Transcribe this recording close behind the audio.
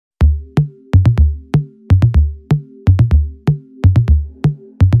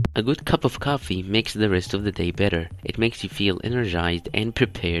A good cup of coffee makes the rest of the day better. It makes you feel energized and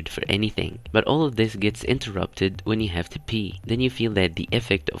prepared for anything. But all of this gets interrupted when you have to pee. Then you feel that the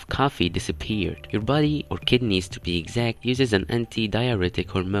effect of coffee disappeared. Your body, or kidneys to be exact, uses an anti-diuretic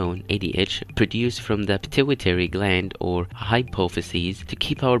hormone, ADH, produced from the pituitary gland or hypophyses to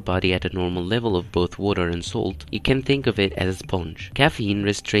keep our body at a normal level of both water and salt. You can think of it as a sponge. Caffeine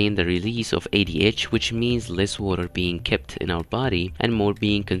restrains the release of ADH, which means less water being kept in our body and more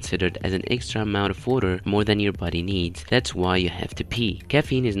being considered as an extra amount of water more than your body needs. That's why you have to pee.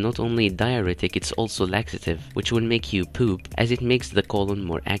 Caffeine is not only diuretic, it's also laxative, which will make you poop as it makes the colon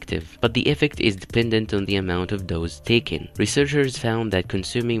more active. But the effect is dependent on the amount of dose taken. Researchers found that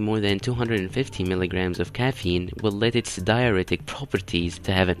consuming more than 250 milligrams of caffeine will let its diuretic properties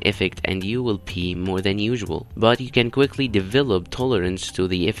to have an effect and you will pee more than usual. But you can quickly develop tolerance to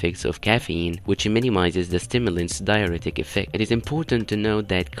the effects of caffeine, which minimizes the stimulant's diuretic effect. It is important to note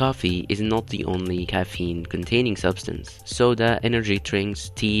that coffee is not the only caffeine-containing substance. Soda, energy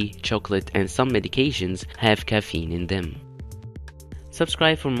drinks, tea, chocolate, and some medications have caffeine in them.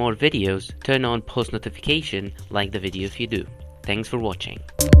 Subscribe for more videos, turn on post notification, like the video if you do. Thanks for watching.